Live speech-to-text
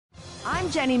I'm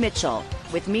Jenny Mitchell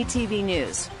with MeTV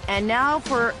News. And now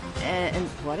for,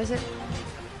 what is it?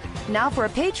 Now for a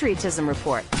patriotism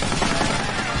report.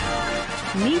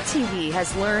 MeTV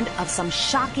has learned of some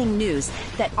shocking news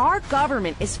that our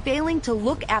government is failing to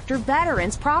look after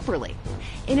veterans properly.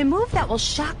 In a move that will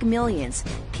shock millions,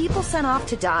 people sent off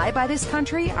to die by this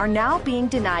country are now being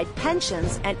denied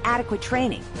pensions and adequate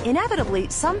training. Inevitably,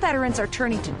 some veterans are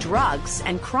turning to drugs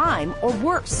and crime or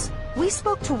worse. We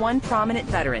spoke to one prominent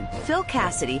veteran, Phil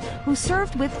Cassidy, who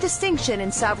served with distinction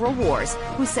in several wars,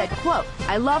 who said, quote,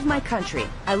 "I love my country.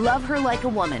 I love her like a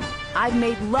woman. I've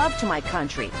made love to my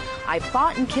country. I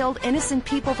fought and killed innocent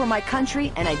people for my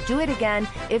country, and I'd do it again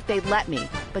if they'd let me.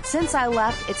 But since I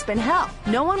left, it's been hell.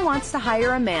 No one wants to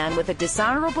hire a man with a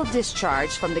dishonorable discharge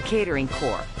from the catering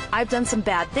corps. I've done some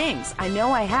bad things. I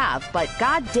know I have, but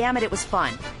God damn it, it was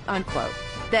fun." Unquote.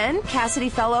 Then Cassidy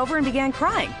fell over and began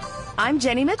crying. I'm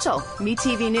Jenny Mitchell,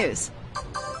 MeTV News.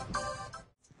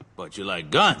 But you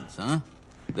like guns, huh?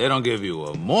 They don't give you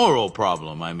a moral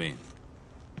problem, I mean.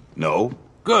 No.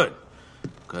 Good.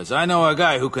 Because I know a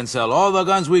guy who can sell all the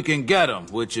guns we can get him,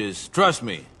 which is, trust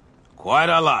me, quite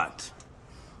a lot.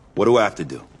 What do I have to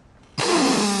do?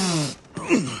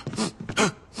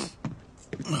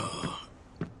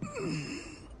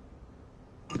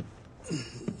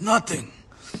 Nothing.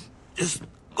 Just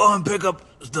go and pick up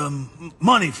the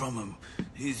money from him.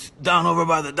 He's down over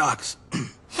by the docks.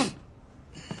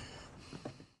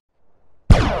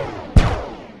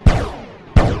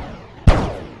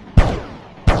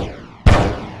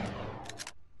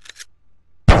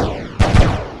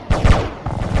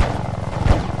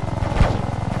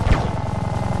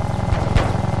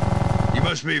 You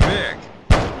must be Vic.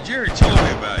 Jerry told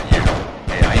me about you.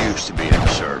 Hey, I used to be in the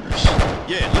service.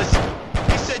 Yeah, listen.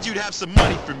 He said you'd have some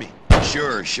money for me.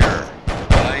 Sure.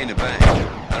 But I ain't a bank.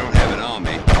 I don't have it on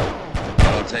me. But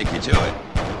I'll take you to it.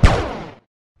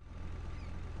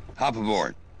 Hop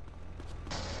aboard.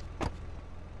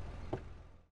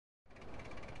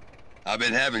 I've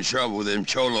been having trouble with them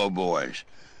Cholo boys.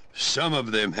 Some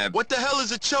of them have... What the hell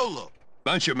is a Cholo?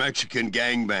 Bunch of Mexican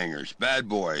gangbangers, bad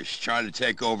boys, trying to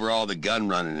take over all the gun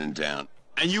running in town.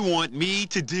 And you want me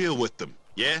to deal with them,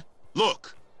 yeah?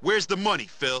 Look, where's the money,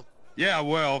 Phil? Yeah,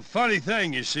 well, funny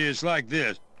thing, you see, it's like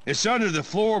this. It's under the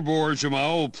floorboards of my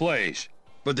old place.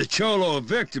 But the Cholo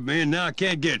evicted me, and now I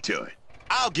can't get to it.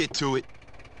 I'll get to it.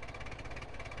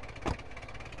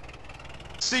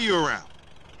 See you around.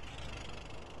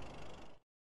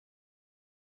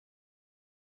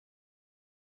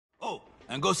 Oh,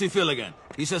 and go see Phil again.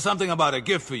 He said something about a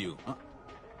gift for you. Huh?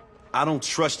 I don't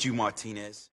trust you,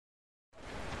 Martinez.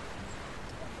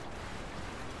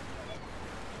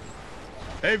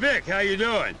 Hey, Vic, how you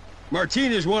doing?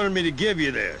 Martinez wanted me to give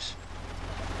you this.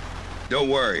 Don't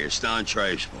worry, it's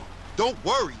non-traceable. Don't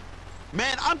worry.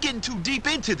 Man, I'm getting too deep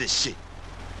into this shit.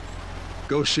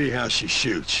 Go see how she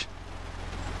shoots.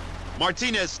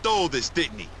 Martinez stole this,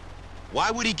 didn't he?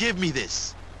 Why would he give me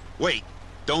this? Wait,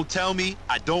 don't tell me.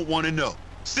 I don't want to know.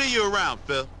 See you around,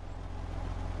 Phil.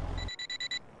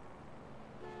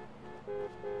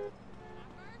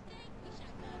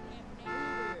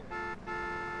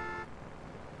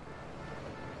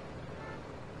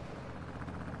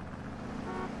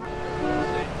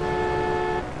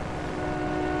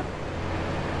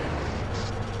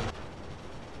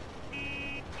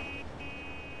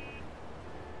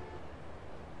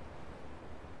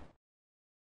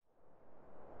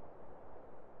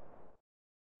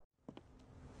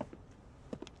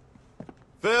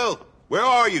 Phil, where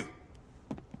are you?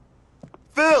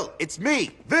 Phil, it's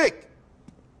me, Vic.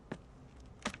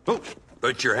 Oh,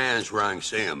 put your hands where I can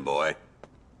see him, boy.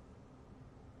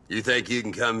 You think you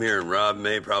can come here and rob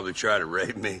me, probably try to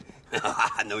rape me?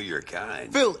 I know you're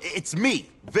kind. Phil, it's me,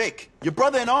 Vic, your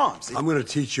brother in arms. I'm gonna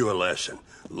teach you a lesson.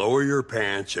 Lower your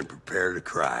pants and prepare to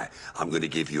cry. I'm gonna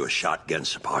give you a shotgun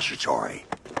suppository.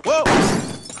 Whoa!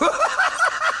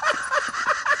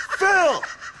 Phil!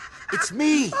 It's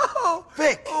me,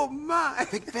 Vic. Oh, my.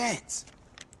 Vic Vance.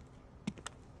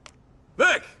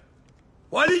 Vic!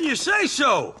 Why didn't you say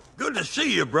so? Good to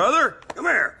see you, brother. Come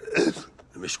here.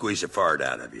 Let me squeeze a fart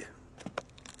out of you.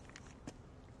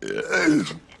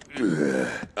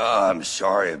 Oh, I'm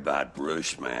sorry about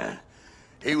Bruce, man.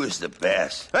 He was the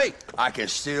best. Hey! I can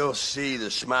still see the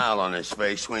smile on his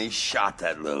face when he shot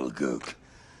that little gook.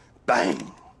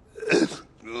 Bang.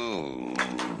 Ooh,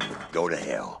 go to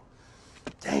hell.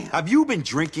 Damn. Have you been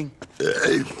drinking?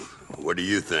 What do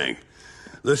you think?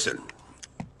 Listen,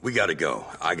 we gotta go.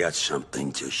 I got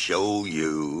something to show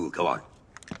you. Come on.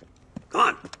 Come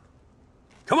on.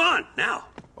 Come on, now.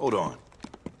 Hold on.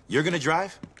 You're gonna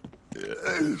drive?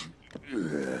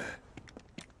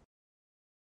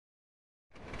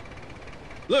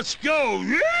 Let's go!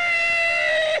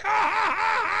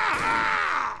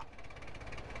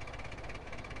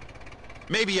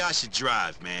 Maybe I should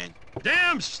drive, man.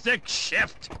 Damn stick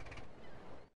shift!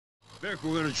 Vic,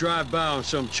 we're gonna drive by on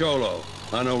some cholo.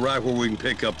 I know right where we can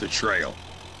pick up the trail.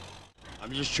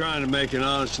 I'm just trying to make an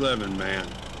honest living, man.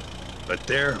 But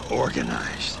they're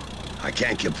organized. I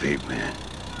can't compete, man.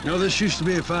 You know, this used to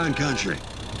be a fine country.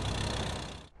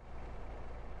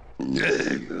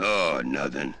 Oh,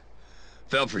 nothing.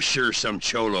 Felt for sure some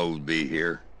cholo would be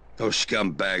here. Those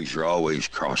scumbags are always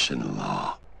crossing the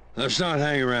law. Let's not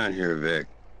hang around here, Vic.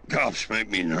 Cops make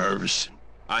me nervous.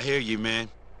 I hear you, man.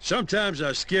 Sometimes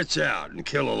I skits out and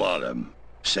kill a lot of them.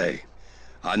 Say,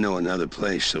 I know another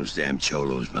place those damn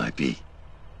cholos might be.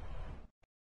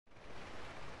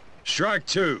 Strike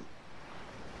two.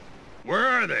 Where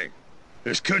are they?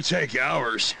 This could take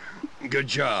hours. Good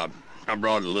job. I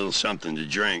brought a little something to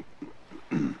drink.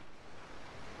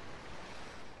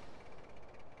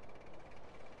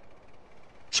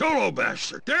 Cholo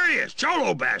bastard! There he is!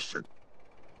 Cholo bastard!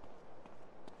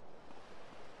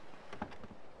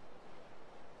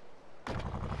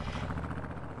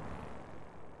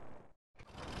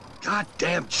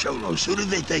 Goddamn cholos, who do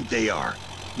they think they are?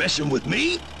 Messing with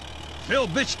me? Phil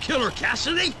bitch killer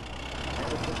Cassidy?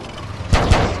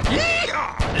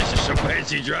 Yeehaw! This is some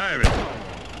fancy driving.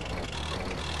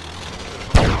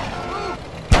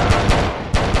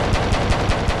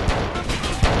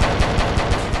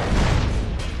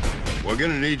 We're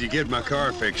gonna need to get my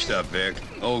car fixed up, Vic.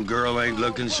 Old girl ain't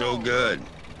looking so good.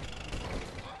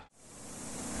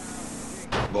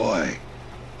 Boy,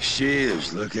 she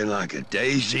is looking like a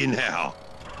daisy now.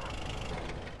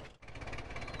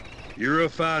 You're a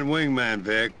fine wingman,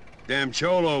 Vic. Damn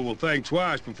Cholo will think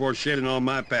twice before shitting on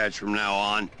my patch from now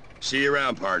on. See you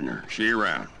around, partner. See you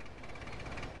around.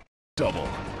 Double.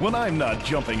 When I'm not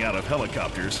jumping out of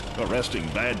helicopters, arresting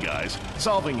bad guys,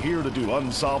 solving here to do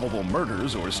unsolvable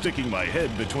murders, or sticking my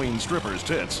head between strippers'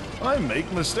 tits, I make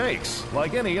mistakes,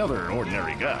 like any other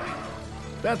ordinary guy.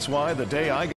 That's why the day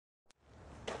I...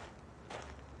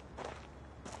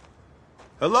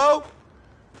 Hello?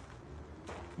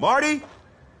 Marty?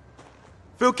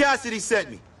 Phil Cassidy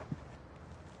sent me.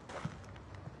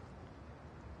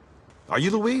 Are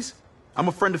you Louise? I'm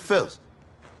a friend of Phil's.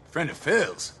 Friend of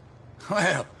Phil's?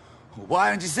 Well, why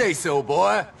don't you say so,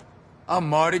 boy? I'm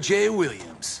Marty J.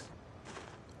 Williams.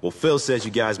 Well, Phil says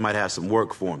you guys might have some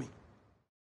work for me.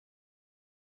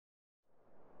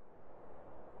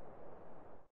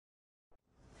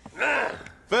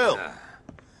 Phil!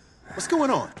 What's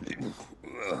going on?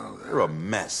 You're a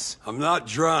mess. I'm not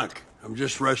drunk. I'm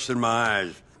just resting my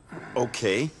eyes.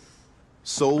 Okay.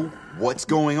 So, what's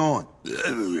going on?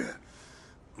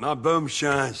 My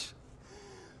boomshines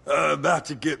about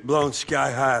to get blown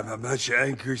sky high by a bunch of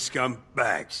angry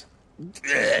scumbags.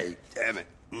 Hey, damn it.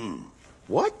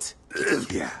 What?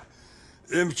 Yeah.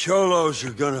 Them cholos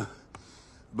are gonna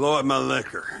blow up my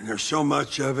liquor. And there's so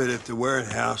much of it at the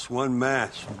warehouse, one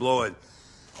match will blow it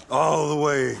all the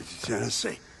way to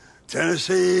Tennessee.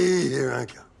 Tennessee, here I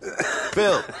come.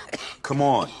 Phil, come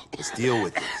on. Let's deal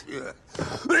with it.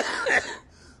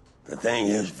 The thing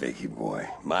is, Vicky boy,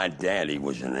 my daddy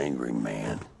was an angry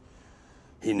man.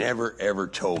 He never, ever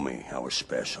told me I was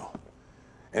special.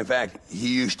 In fact, he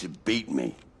used to beat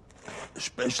me,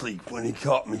 especially when he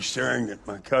caught me staring at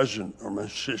my cousin or my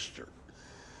sister.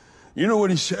 You know what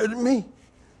he said to me?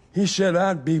 He said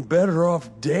I'd be better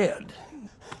off dead.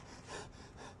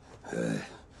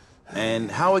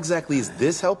 And how exactly is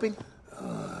this helping?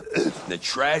 The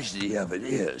tragedy of it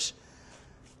is,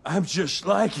 I'm just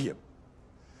like him.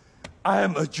 I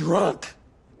am a drunk.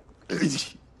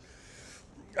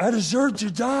 I deserve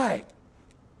to die.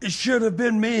 It should have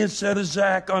been me instead of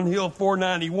Zach on Hill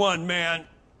 491, man.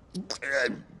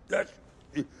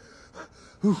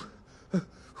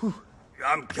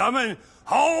 I'm coming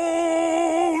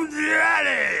home,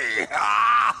 Daddy!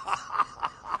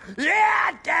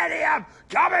 Yeah, Daddy, I'm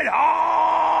coming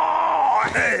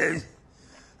home!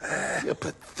 You're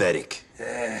pathetic.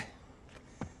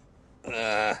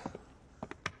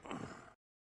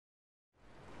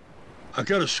 I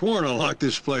could have sworn I locked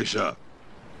this place up.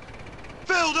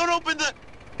 Phil, don't open the...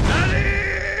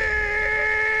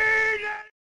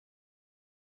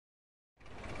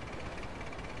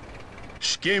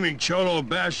 Scheming cholo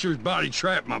bastards body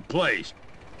trapped my place.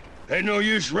 Ain't no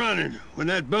use running. When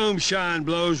that boomshine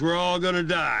blows, we're all gonna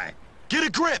die. Get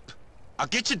a grip. I'll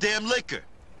get your damn liquor.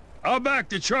 I'll back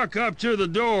the truck up to the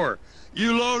door.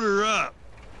 You load her up.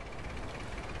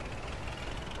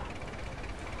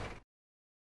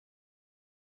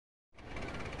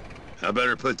 I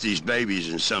better put these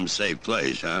babies in some safe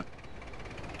place, huh?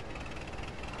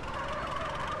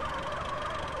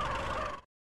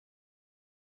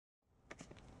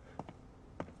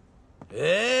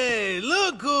 Hey,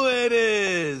 look who it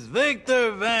is!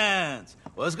 Victor Vance!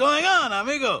 What's going on,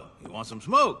 amigo? You want some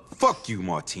smoke? Fuck you,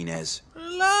 Martinez.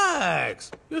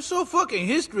 Relax. You're so fucking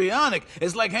histrionic.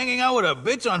 It's like hanging out with a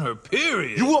bitch on her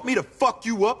period. You want me to fuck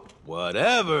you up?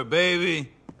 Whatever, baby.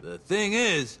 The thing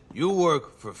is, you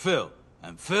work for Phil.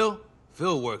 And Phil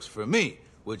works for me.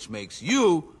 Which makes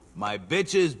you my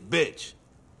bitch's bitch.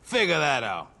 Figure that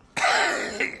out.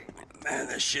 Man,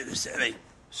 this shit is heavy.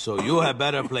 So you had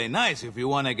better play nice if you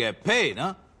want to get paid,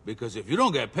 huh? Because if you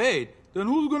don't get paid, then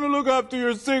who's gonna look after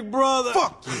your sick brother?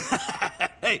 Fuck you!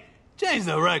 Hey, change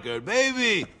the record,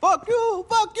 baby! Fuck you!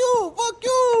 Fuck you! Fuck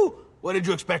you! What did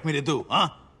you expect me to do, huh?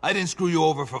 I didn't screw you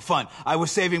over for fun. I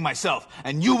was saving myself,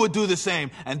 and you would do the same,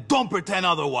 and don't pretend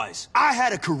otherwise. I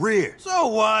had a career. So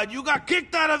what? You got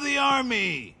kicked out of the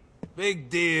army. Big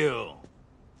deal.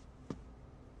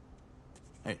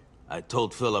 Hey, I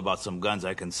told Phil about some guns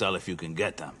I can sell if you can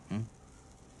get them.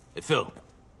 Hey, Phil,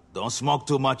 don't smoke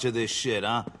too much of this shit,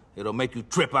 huh? It'll make you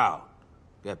trip out.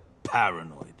 Get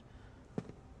paranoid.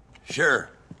 Sure.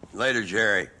 Later,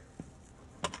 Jerry.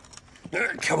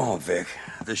 Come on, Vic.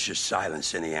 This should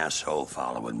silence any asshole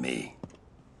following me.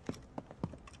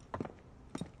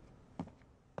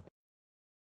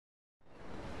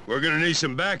 We're gonna need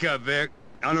some backup, Vic.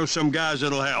 I know some guys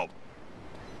that'll help.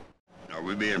 Are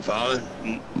we being followed?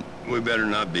 We better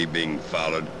not be being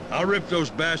followed. I'll rip those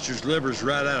bastards' livers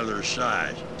right out of their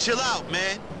sides. Chill out,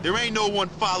 man. There ain't no one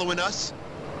following us.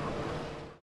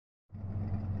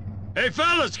 Hey,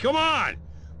 fellas, come on!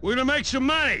 We're gonna make some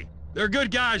money. They're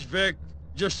good guys, Vic.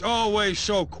 Just always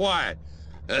so quiet.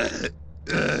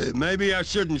 Maybe I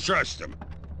shouldn't trust them.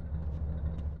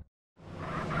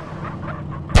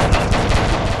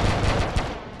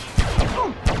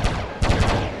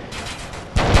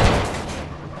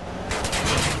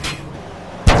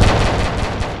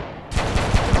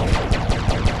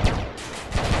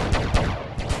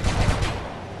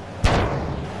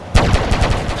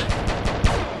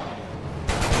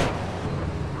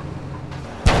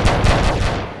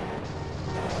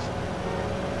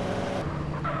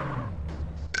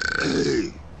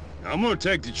 I'm gonna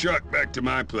take the truck back to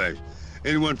my place.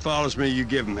 Anyone follows me, you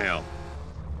give them hell.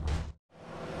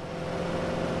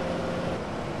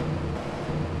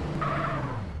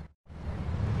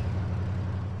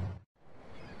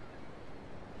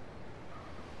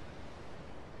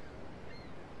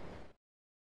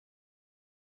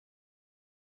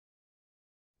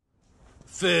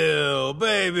 Phil,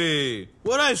 baby,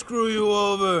 would I screw you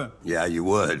over? Yeah, you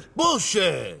would.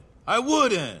 Bullshit! I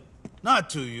wouldn't.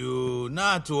 Not to you,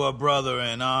 not to a brother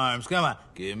in arms. Come on,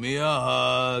 give me a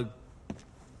hug.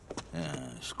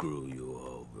 Screw you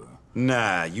over.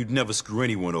 Nah, you'd never screw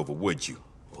anyone over, would you?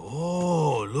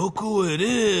 Oh, look who it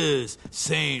is.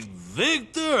 Saint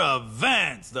Victor of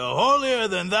Vance, the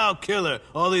holier-than-thou killer.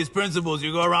 All these principles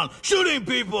you go around shooting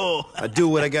people. I do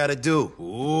what I gotta do.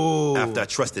 Ooh. After I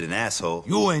trusted an asshole.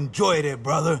 You enjoyed it,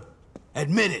 brother.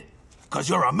 Admit it, because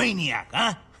you're a maniac,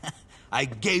 huh? I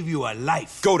gave you a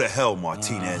life. Go to hell,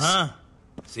 Martinez.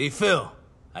 See, Phil,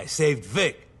 I saved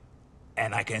Vic,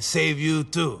 and I can save you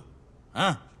too,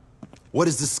 huh? What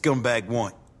does this scumbag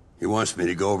want? He wants me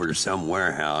to go over to some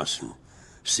warehouse and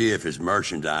see if his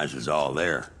merchandise is all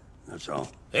there. That's all.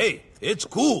 Hey, it's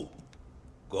cool.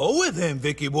 Go with him,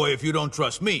 Vicky boy, if you don't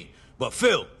trust me. But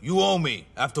Phil, you owe me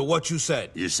after what you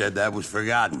said. You said that was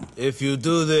forgotten. If you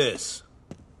do this.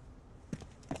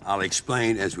 I'll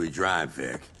explain as we drive,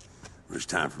 Vic. It's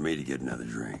time for me to get another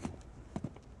drink.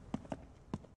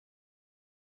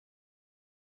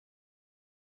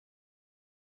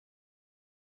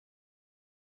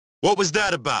 What was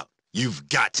that about? You've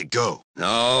got to go.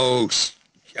 No,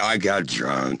 I got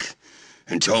drunk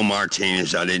and told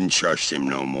Martinez I didn't trust him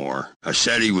no more. I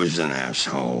said he was an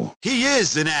asshole. He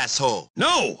is an asshole.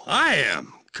 No, I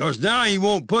am. 'Cause now he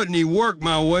won't put any work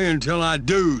my way until I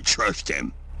do trust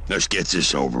him. Let's get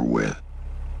this over with.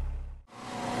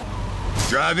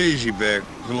 Drive easy, Vic.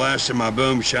 The last of my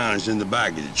Boomshine is in the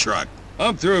back of the truck.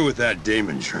 I'm through with that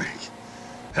demon drink.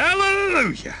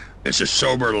 Hallelujah! It's a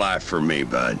sober life for me,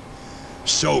 bud.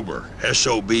 Sober.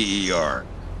 S-O-B-E-R.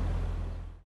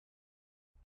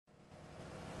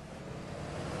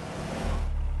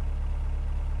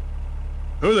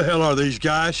 Who the hell are these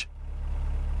guys?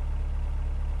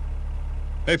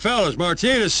 Hey, fellas,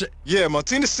 Martinez... Yeah,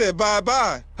 Martinez said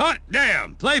bye-bye. Hot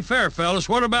damn! Play fair, fellas.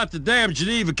 What about the damn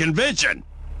Geneva Convention?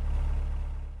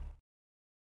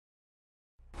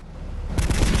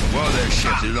 Whoa there,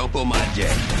 shifter. Don't pull my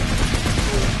jet.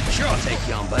 Sure, I'll take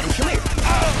you on, buddy. Come here.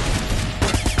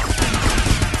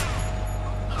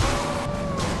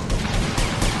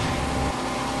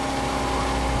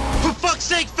 For fuck's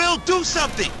sake! Make Phil do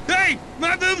something! Hey,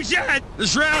 my boom shot!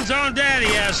 This round's on daddy,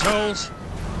 assholes.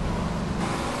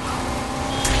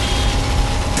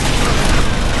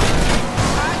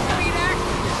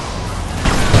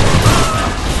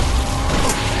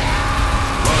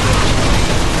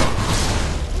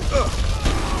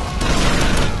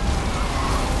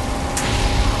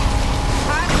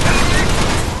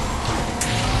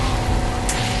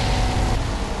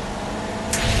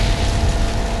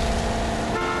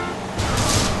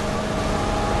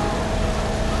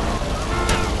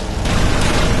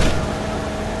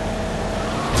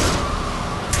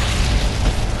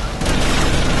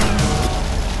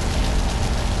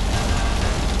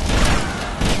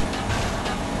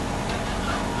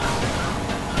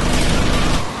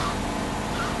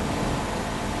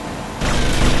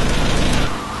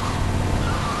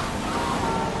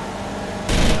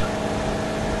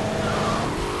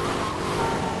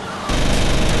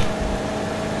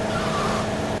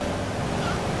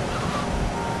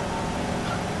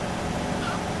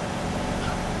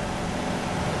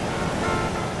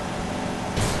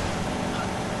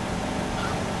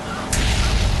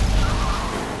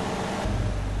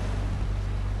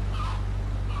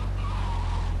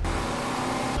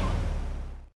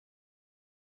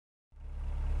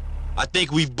 I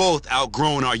think we've both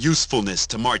outgrown our usefulness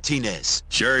to Martinez.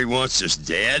 Sure he wants us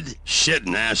dead?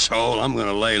 Shitting asshole, I'm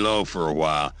gonna lay low for a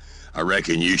while. I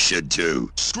reckon you should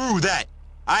too. Screw that.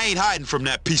 I ain't hiding from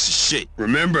that piece of shit.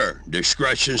 Remember,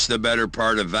 discretion's the better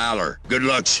part of valor. Good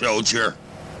luck, soldier.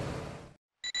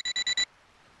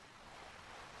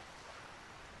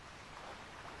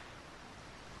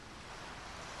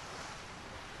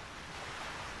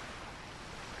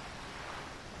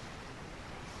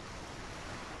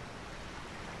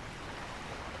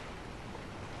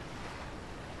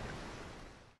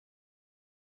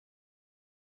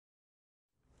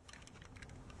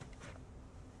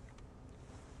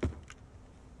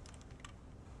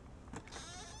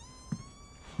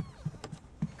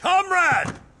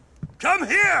 Comrade! Come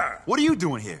here! What are you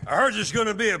doing here? I heard there's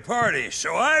gonna be a party,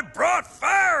 so I brought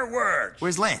fireworks!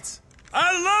 Where's Lance?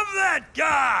 I love that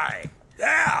guy!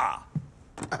 Yeah!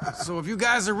 So if you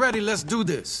guys are ready, let's do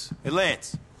this. Hey,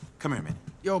 Lance. Come here a minute.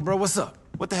 Yo, bro, what's up?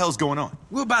 What the hell's going on?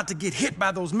 We're about to get hit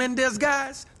by those Mendez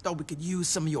guys. Thought we could use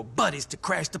some of your buddies to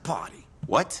crash the party.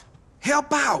 What?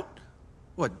 Help out!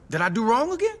 What, did I do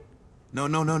wrong again? No,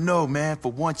 man.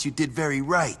 For once, you did very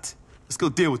right. Let's go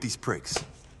deal with these pricks.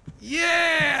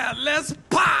 Yeah, let's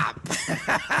pop!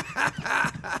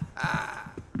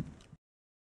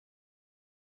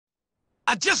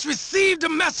 I just received a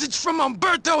message from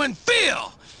Umberto and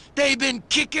Phil. They've been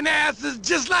kicking asses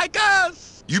just like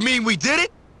us. You mean we did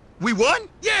it? We won?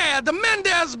 Yeah, the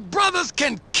Mendez brothers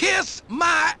can kiss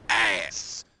my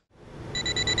ass.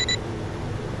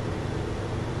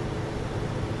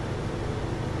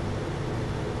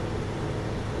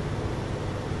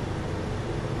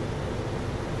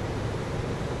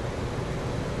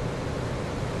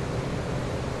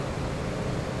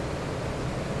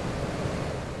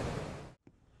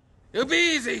 It'll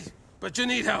be easy, but you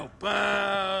need help.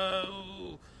 What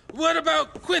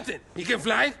about Quentin? He can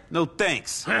fly? No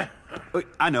thanks. Wait,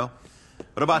 I know.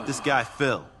 What about this guy,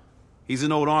 Phil? He's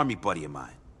an old army buddy of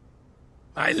mine.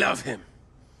 I love him.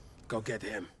 Go get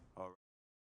him.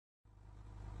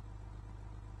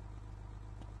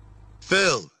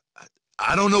 Phil,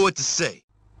 I don't know what to say.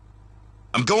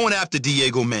 I'm going after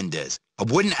Diego Mendez. I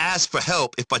wouldn't ask for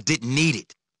help if I didn't need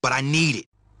it, but I need it.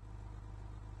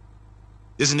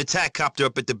 There's an attack copter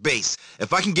up at the base.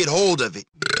 If I can get hold of it...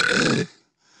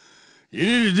 You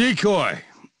need a decoy.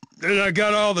 Then I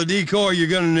got all the decoy you're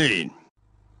gonna need.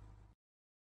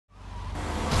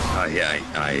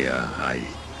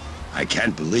 I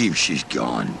can't believe she's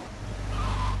gone.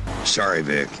 Sorry,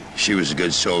 Vic. She was a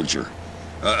good soldier.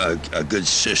 A good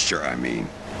sister, I mean.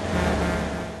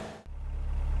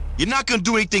 You're not gonna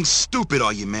do anything stupid,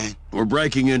 are you, man? We're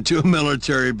breaking into a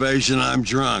military base and I'm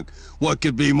drunk. What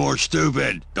could be more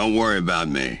stupid? Don't worry about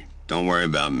me. Don't worry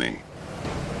about me.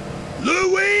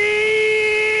 Louise!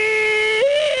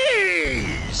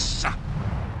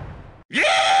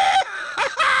 Yeah!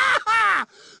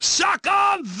 Suck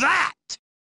on that!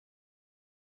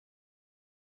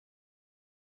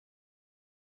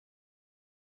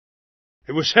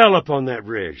 It was hell up on that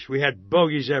ridge. We had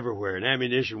bogeys everywhere, and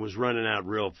ammunition was running out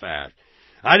real fast.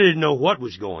 I didn't know what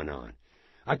was going on.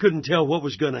 I couldn't tell what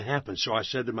was going to happen, so I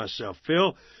said to myself,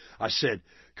 Phil, I said,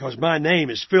 'cause my name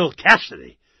is Phil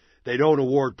Cassidy. They don't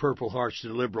award Purple Hearts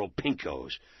to liberal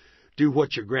pinkos. Do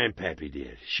what your grandpappy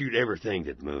did. Shoot everything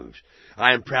that moves.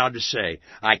 I am proud to say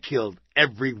I killed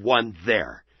everyone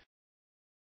there.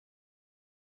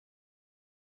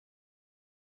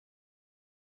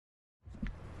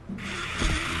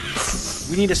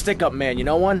 We need a stick-up man, you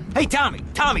know one? Hey, Tommy,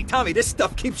 this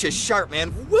stuff keeps you sharp,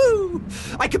 man. Woo!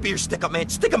 I could be your stick-up man.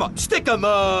 Stick 'em up, stick 'em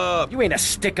up! You ain't a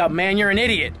stick-up man, you're an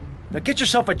idiot. Now get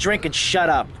yourself a drink and shut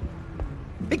up.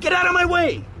 Hey, get out of my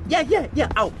way! Yeah.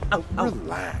 Ow.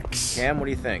 Relax. Cam, what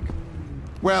do you think?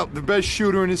 Well, the best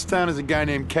shooter in this town is a guy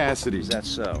named Cassidy. Is that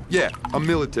so? Yeah, a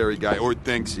military guy, or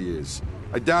thinks he is.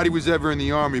 I doubt he was ever in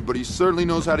the army, but he certainly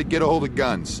knows how to get a hold of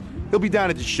guns. He'll be down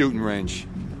at the shooting range.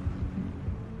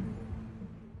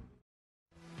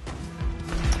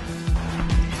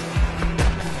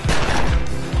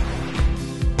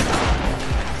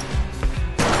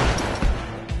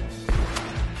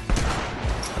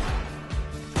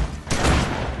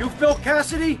 You Phil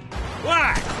Cassidy?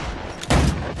 Why?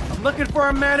 I'm looking for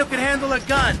a man who can handle a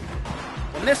gun.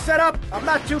 From this setup, I'm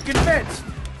not too convinced.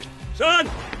 Son,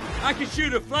 I can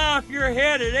shoot a fly off your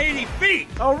head at 80 feet.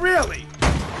 Oh, really?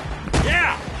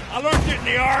 Yeah, I learned it in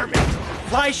the Army.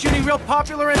 Fly shooting real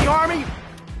popular in the Army?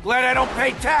 Glad I don't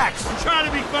pay tax. You trying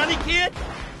to be funny, kid?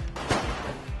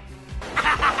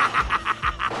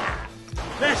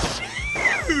 Let's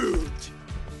shoot!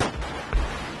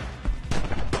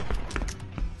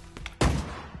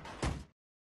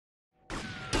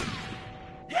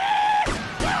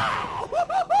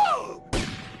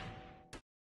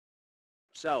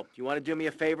 So, you want to do me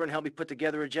a favor and help me put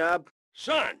together a job?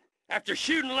 Son, after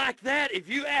shooting like that, if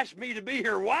you asked me to be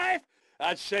your wife,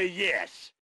 I'd say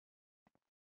yes.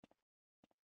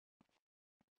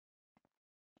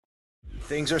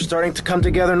 Things are starting to come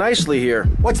together nicely here.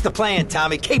 What's the plan,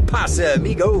 Tommy? Que pasa,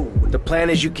 amigo? The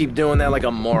plan is you keep doing that like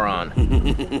a moron.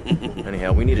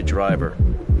 Anyhow, we need a driver.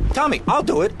 Tommy, I'll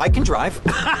do it. I can drive.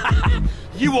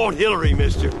 You want Hillary,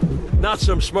 mister. Not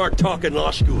some smart-talking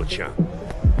law school chump.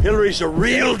 Hillary's a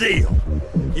real deal.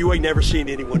 You ain't never seen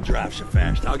anyone drive so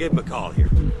fast. I'll give him a call here.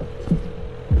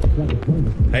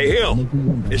 Hey, Hill.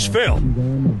 It's Phil.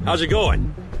 How's it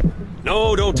going?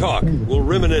 No, don't talk. We'll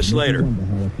reminisce later.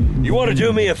 You want to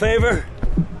do me a favor?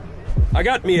 I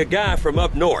got me a guy from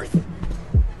up north.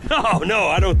 No,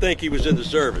 I don't think he was in the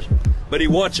service. But he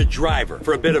wants a driver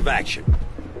for a bit of action.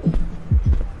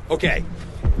 Okay,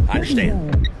 I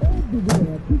understand.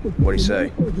 What'd he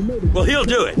say? Well, he'll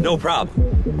do it, no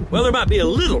problem. Well, there might be a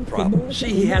little problem. See,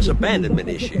 he has abandonment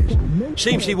issues.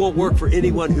 Seems he won't work for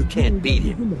anyone who can't beat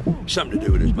him. Something to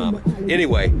do with his mama.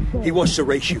 Anyway, he wants to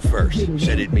race you first.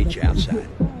 Said he'd meet you outside.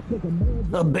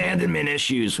 Abandonment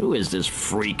issues? Who is this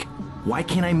freak? Why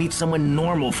can't I meet someone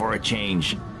normal for a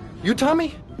change? You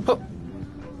Tommy? Oh,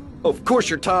 of course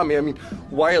you're Tommy. I mean,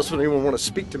 why else would anyone want to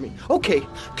speak to me? Okay,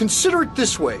 consider it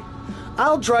this way.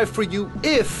 I'll drive for you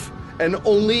if, and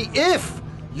only if,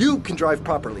 you can drive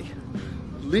properly.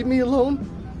 Leave me alone,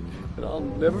 and I'll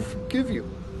never forgive you.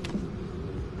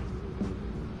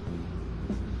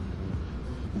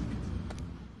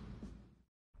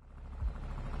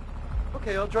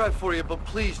 Okay, I'll drive for you, but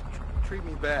please treat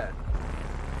me bad.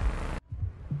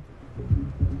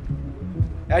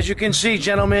 As you can see,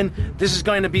 gentlemen, this is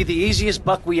going to be the easiest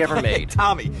buck we ever made. Hey,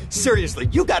 Tommy, seriously,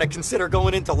 you gotta consider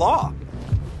going into law.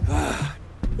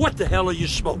 What the hell are you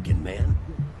smoking, man?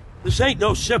 This ain't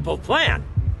no simple plan.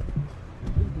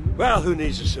 Well, who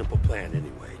needs a simple plan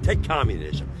anyway? Take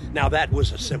communism. Now that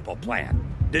was a simple plan.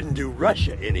 Didn't do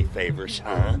Russia any favors,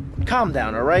 huh? Calm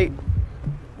down, all right?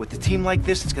 With a team like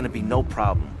this, it's going to be no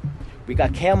problem. We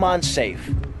got Cam on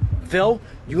safe. Phil,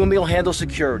 you and me will handle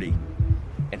security.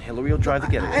 And Hillary will drive the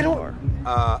getaway car.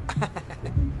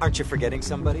 Aren't you forgetting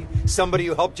somebody? Somebody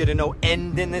who helped you to no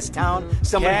end in this town?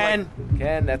 Somebody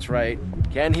Ken, that's right.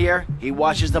 Ken here, he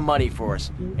washes the money for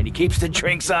us. And he keeps the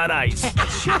drinks on ice.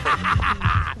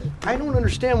 I don't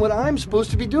understand what I'm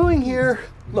supposed to be doing here.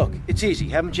 Look, it's easy.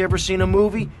 Haven't you ever seen a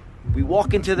movie? We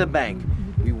walk into the bank,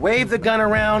 we wave the gun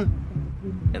around,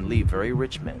 and leave very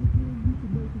rich men.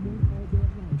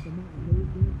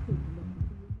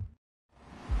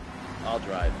 I'll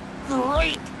drive.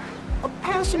 Great! A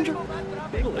passenger!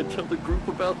 What'll I tell the group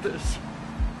about this?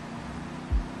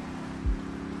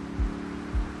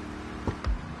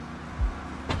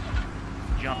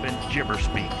 Jumping gibber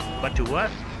speak, but to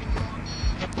us,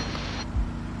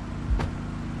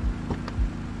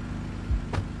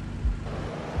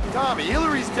 Tommy,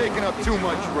 Hillary's taking up too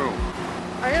much room.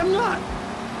 I am not.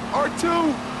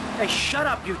 R2? Hey, shut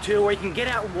up, you two, or you can get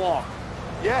out and walk.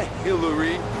 Yeah,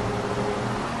 Hillary.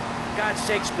 For God's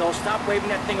sakes, Bill, stop waving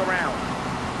that thing around.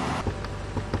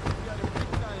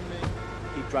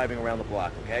 Keep driving around the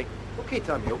block, okay? Okay,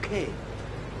 Tommy, okay.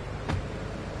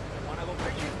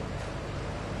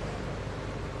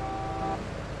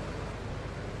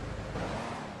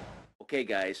 Okay,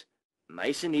 guys.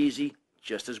 Nice and easy,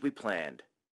 just as we planned.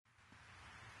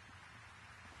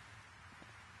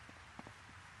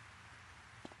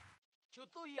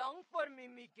 too young for me,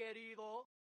 mi querido.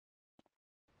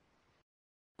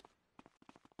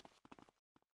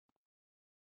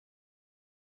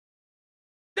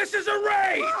 This is a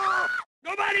raid!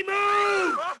 Nobody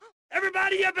move!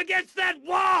 Everybody up against that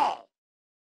wall!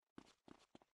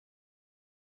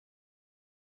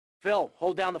 Phil,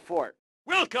 hold down the fort.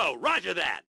 Wilco, roger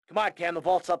that! Come on, Cam, the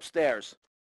vault's upstairs.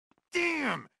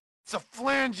 Damn! It's a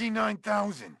flangy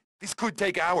 9000. This could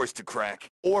take hours to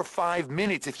crack. Or 5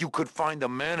 minutes if you could find the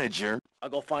manager. I'll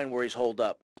go find where he's holed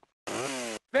up.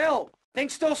 Phil,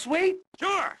 things still sweet?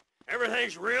 Sure!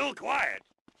 Everything's real quiet.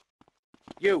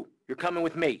 You're coming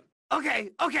with me.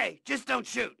 Okay, just don't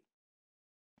shoot.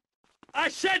 I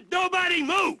said nobody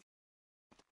move!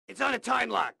 It's on a time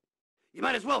lock. You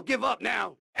might as well give up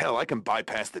now. Hell, I can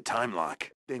bypass the time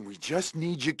lock. Then we just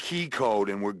need your key code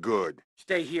and we're good.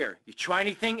 Stay here. You try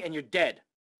anything and you're dead.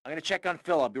 I'm gonna check on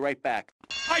Phil. I'll be right back.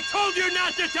 I told you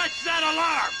not to touch that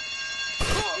alarm!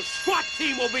 The SWAT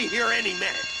team will be here any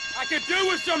minute. I could do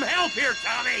with some help here,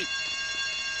 Tommy!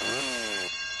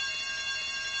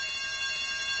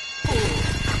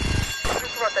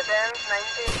 Rotterdam,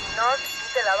 19 North,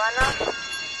 de La Habana.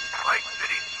 Lake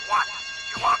City SWAT,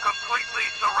 you are completely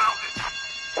surrounded.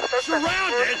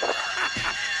 Surrounded?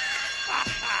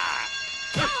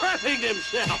 They're prepping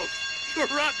themselves.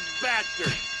 Corrupt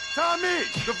bastards. Tommy,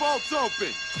 the vault's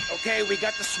open. Okay, we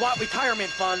got the SWAT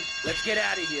retirement fund. Let's get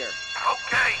out of here.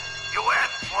 Okay, you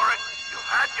asked for it. You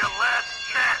had your last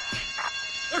chance.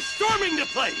 They're storming the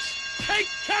place. Take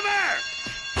cover!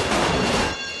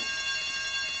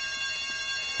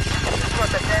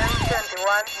 Rotterdam, 21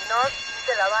 North,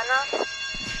 de La Habana.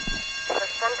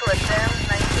 Respond to Rotterdam,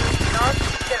 19 North,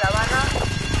 de La Habana.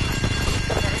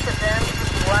 Rotterdam,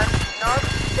 21 North,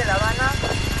 de La Habana.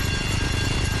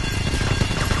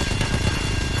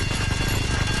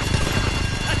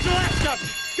 That's the last of them!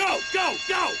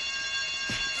 Go!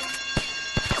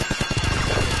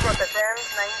 Rotterdam,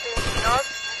 19 North,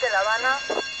 de La Habana.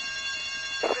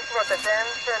 Rotterdam,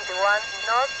 21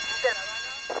 North, de La Habana.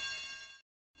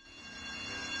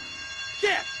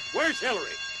 Shit! Where's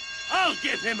Hillary? I'll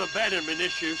give him abandonment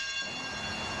issues.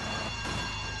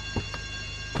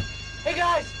 Hey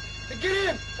guys, get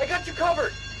in! I got you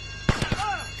covered!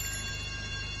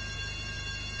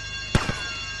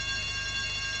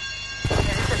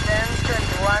 Rotterdam,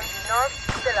 21 North,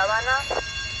 de La Habana.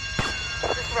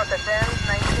 Rotterdam,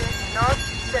 19 North,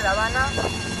 de La Habana.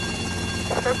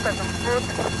 Suspect on foot.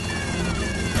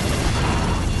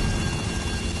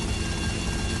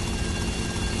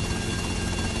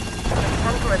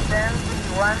 Rotterdam,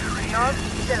 21 North,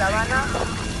 de La Habana.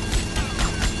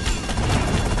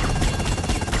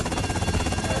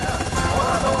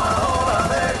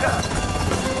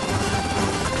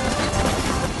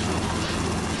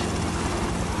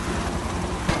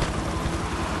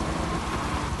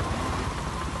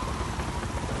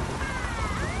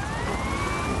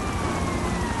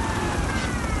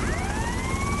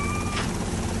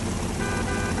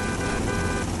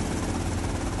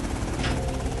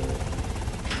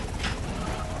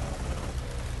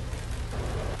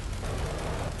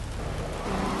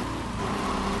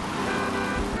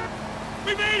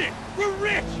 We made it! We're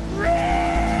rich!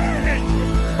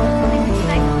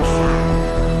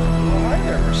 Hi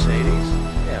there, Mercedes.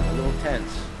 Yeah, I'm a little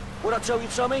tense. What'd I tell you,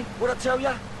 Tommy? What'd I tell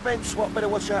you? Ben Swat better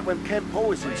watch out when Ken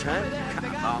Paul is in town.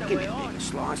 Come on, give me a bigger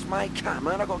slice, mate. Come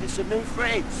on, I gotta get some new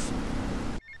friends.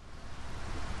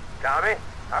 Tommy,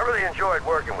 I really enjoyed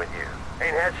working with you.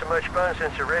 Ain't had so much fun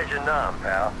since the Reg and Nom,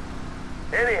 pal.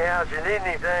 Anyhow, if you need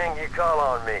anything, you call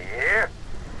on me, you hear?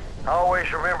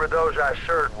 Always remember those I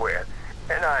served with,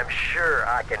 and I'm sure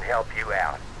I can help you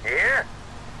out, you hear?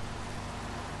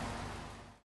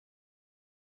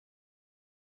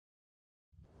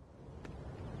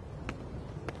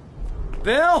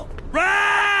 Bill!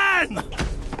 Run!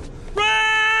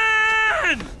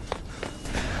 Run!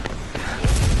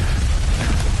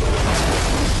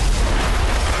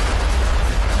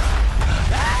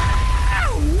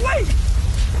 Wait!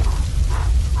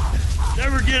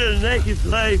 Never get a naked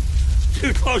flame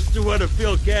too close to one of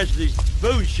Phil Cassidy's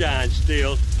moonshine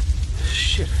steals.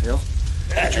 Shit, Phil.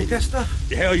 Drink that stuff?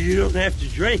 Hell, you don't have to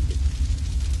drink it.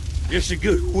 Just a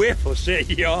good whiff will set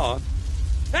you off.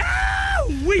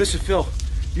 Listen, Phil,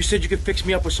 you said you could fix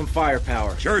me up with some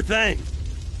firepower. Sure thing.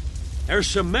 There's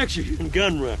some Mexican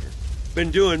gun runner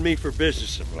been doing me for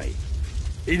business of late.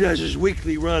 He does his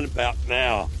weekly runabout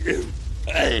now.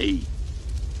 Hey,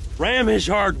 ram his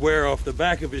hardware off the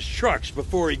back of his trucks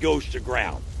before he goes to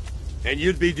ground. And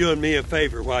you'd be doing me a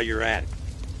favor while you're at it.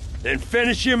 Then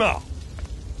finish him off.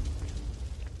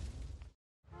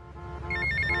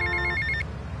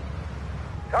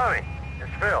 Tommy,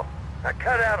 it's Phil. Now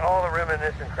cut out all the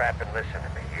reminiscing crap and listen to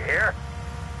me, you hear?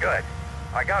 Good.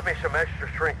 I got me some extra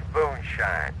strength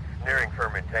Boomshine, nearing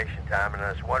fermentation time, and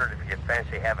I was wondering if you'd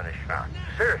fancy having a shot.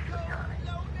 Seriously,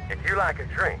 Johnny. If you like a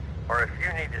drink, or if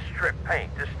you need to strip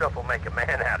paint, this stuff will make a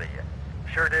man out of you.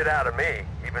 Sure did out of me,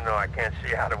 even though I can't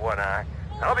see out of one eye.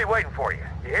 I'll be waiting for you.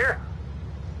 You hear?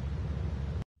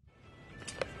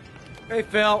 Hey,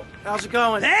 Phil. How's it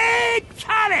going? Hey,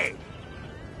 Johnny!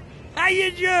 How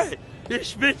you doing?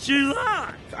 It's been too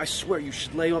long. I swear you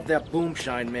should lay off that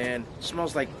Boomshine, man. It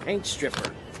smells like paint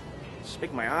stripper. It's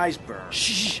making my eyes burn.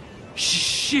 Shh,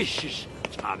 shh, shh,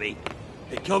 Tommy.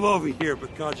 Hey, come over here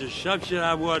because there's something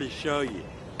I want to show you.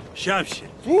 Something.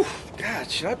 Oof,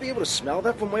 God, should I be able to smell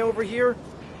that from way over here?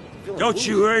 Don't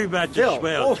you worry about the Phil,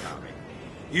 smell, oof. Tommy.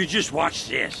 You just watch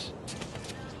this.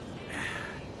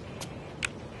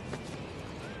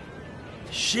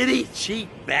 Shitty, cheap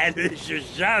bandits or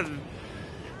something.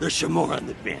 There's some more on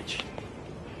the bench.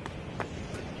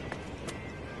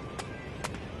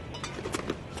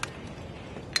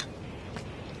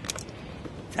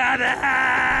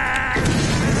 Ta-da!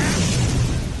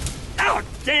 Oh,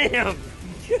 damn!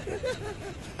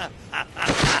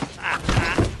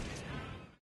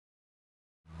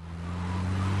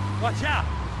 Watch out!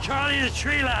 Charlie in the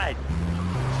tree line!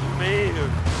 It's me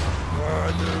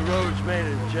or the road's made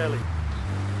of jelly.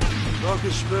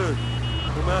 Broken spoon.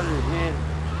 Come out of your hand.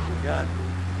 You got me.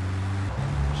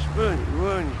 Spoon,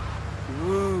 run.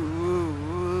 Woo, woo,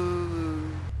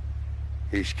 woo.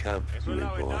 He's coming,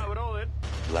 boy.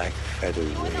 Black feather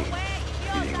rain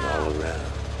beating all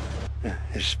around.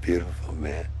 It's beautiful,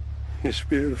 man. It's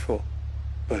beautiful,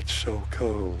 but so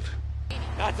cold.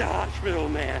 At the hospital,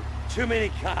 man. Too many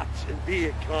cops and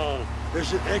Viet Cong.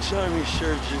 There's an ex-Army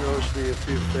surgeon owes me a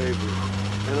few favors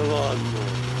and a lawnmower.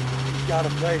 He's got a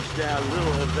place down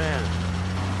Little Havana.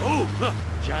 Oh, look,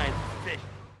 giant fish.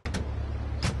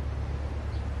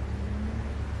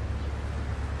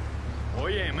 Oh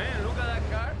yeah, man, look at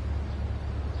that car.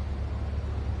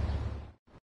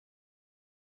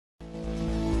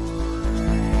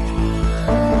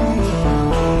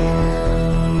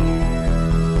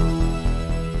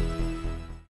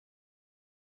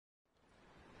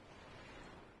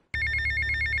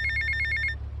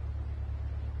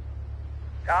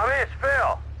 Tommy, it's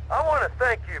Phil. I want to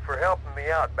thank you for helping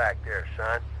me out back there,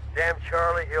 son. Damn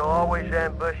Charlie, he'll always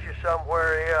ambush you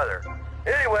somewhere or the other.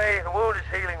 Anyway, the wound is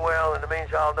healing well, and it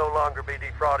means I'll no longer be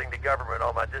defrauding the government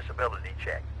on my disability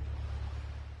check.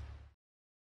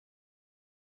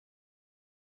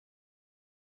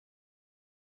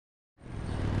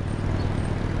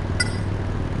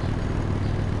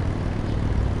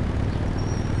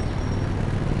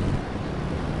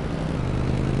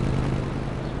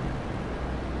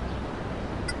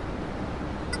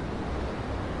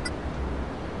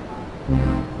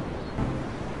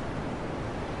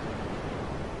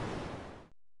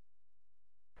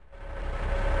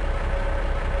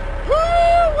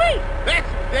 That's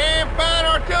some damn fine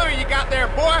artillery you got there,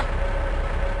 boy.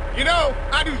 You know,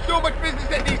 I do so much business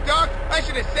at these docks, I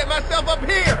should have set myself up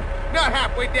here, not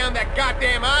halfway down that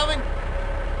goddamn island.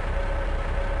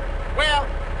 Well,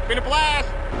 been a blast.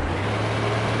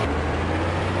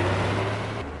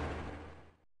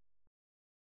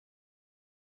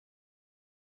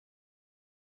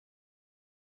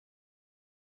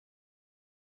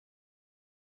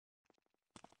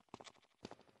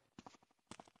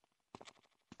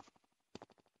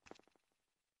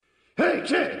 Hey,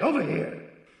 kid, over here.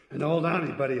 An old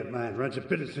army buddy of mine runs a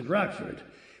business in Rockford.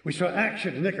 We saw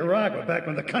action in Nicaragua back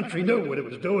when the country knew what it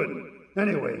was doing.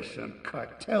 Anyway, some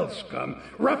cartel scum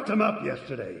roughed him up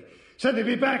yesterday. Said they'd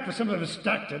be back for some of his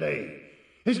stock today.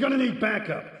 He's gonna need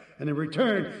backup, and in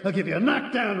return, he'll give you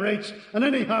knockdown rates on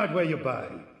any hardware you buy.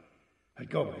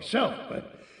 I'd go myself,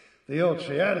 but the old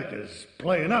sciatica's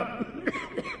playing up.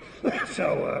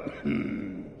 So,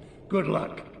 good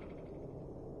luck.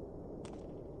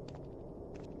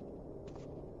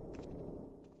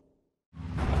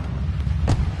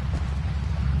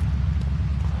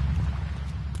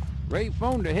 Great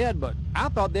phone ahead, but I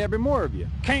thought there'd be more of you.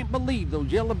 Can't believe those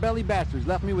yellow-belly bastards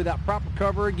left me without proper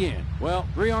cover again. Well,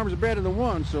 3 arms are better than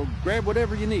 1, so grab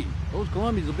whatever you need. Those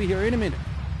Colombians will be here any minute.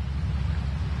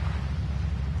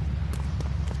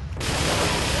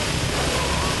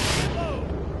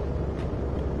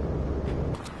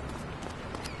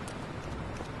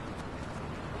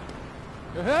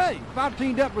 Hey, if I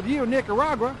teamed up with you in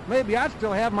Nicaragua, maybe I'd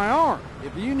still have my arm.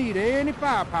 If you need any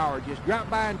firepower, just drop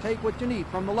by and take what you need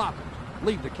from the lockers.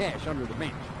 Leave the cash under the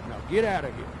bench. Now get out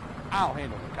of here. I'll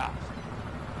handle the cops.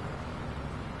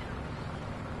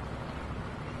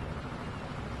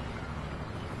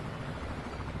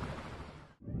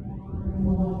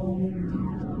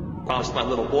 Promised my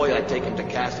little boy I'd take him to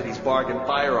Cassidy's bargain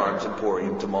Firearms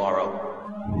Emporium tomorrow.